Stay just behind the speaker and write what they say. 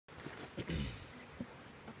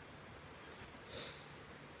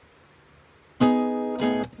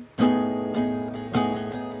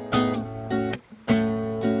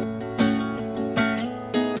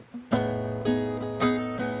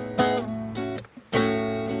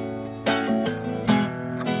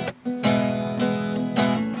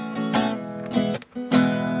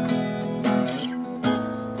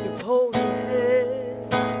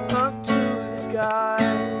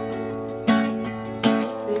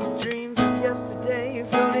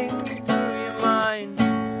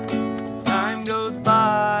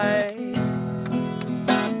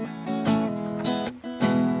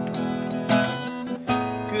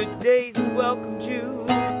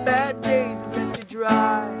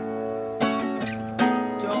dry.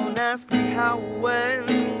 Don't ask me how or when,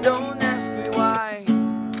 don't ask me why.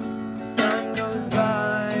 The sun goes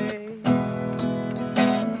by.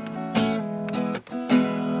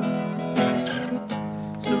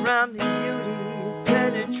 Surrounding beauty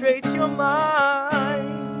penetrates your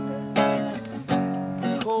mind.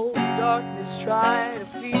 Cold darkness try to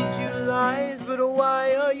feed you lies, but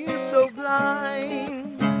why are you so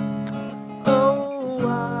blind? Oh,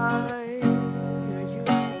 why are you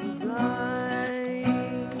so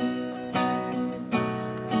blind?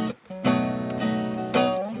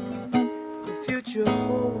 The future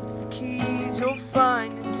holds the keys you'll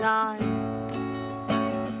find in time.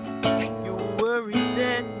 Your worries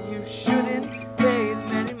then, you shouldn't pay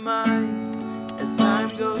them any mind as time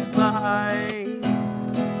goes by.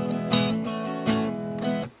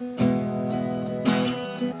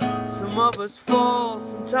 Some of us fall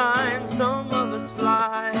sometimes, some of us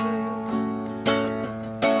fly.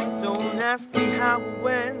 Don't ask me how or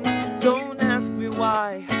when, don't ask me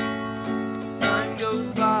why. As time goes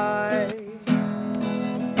by.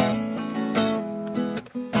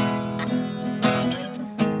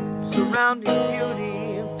 Surrounding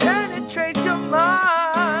beauty penetrates your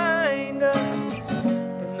mind,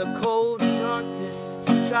 and the cold darkness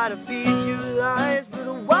try to feed you lies, but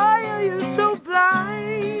why are you so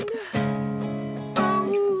blind?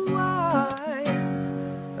 Oh, why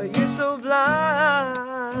are you so blind?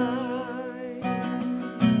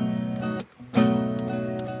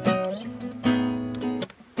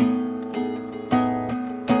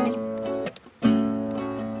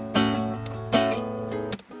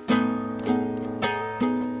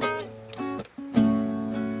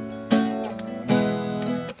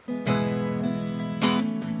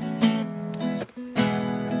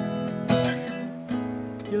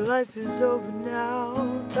 Your life is over now,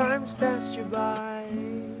 time's passed you by.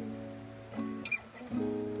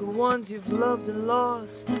 The ones you've loved and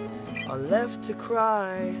lost are left to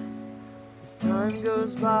cry as time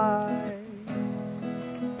goes by.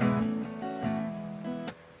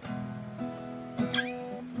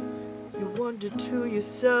 You wonder to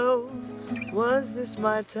yourself, was this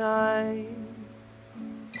my time?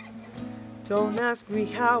 Don't ask me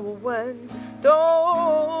how or when,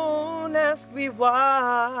 don't ask me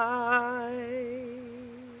why.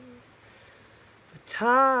 The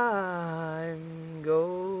time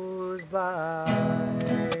goes by.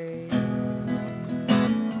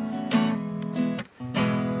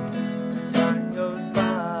 Time goes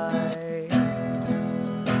by.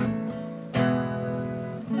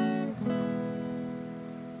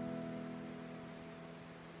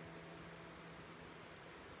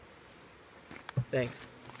 Thanks.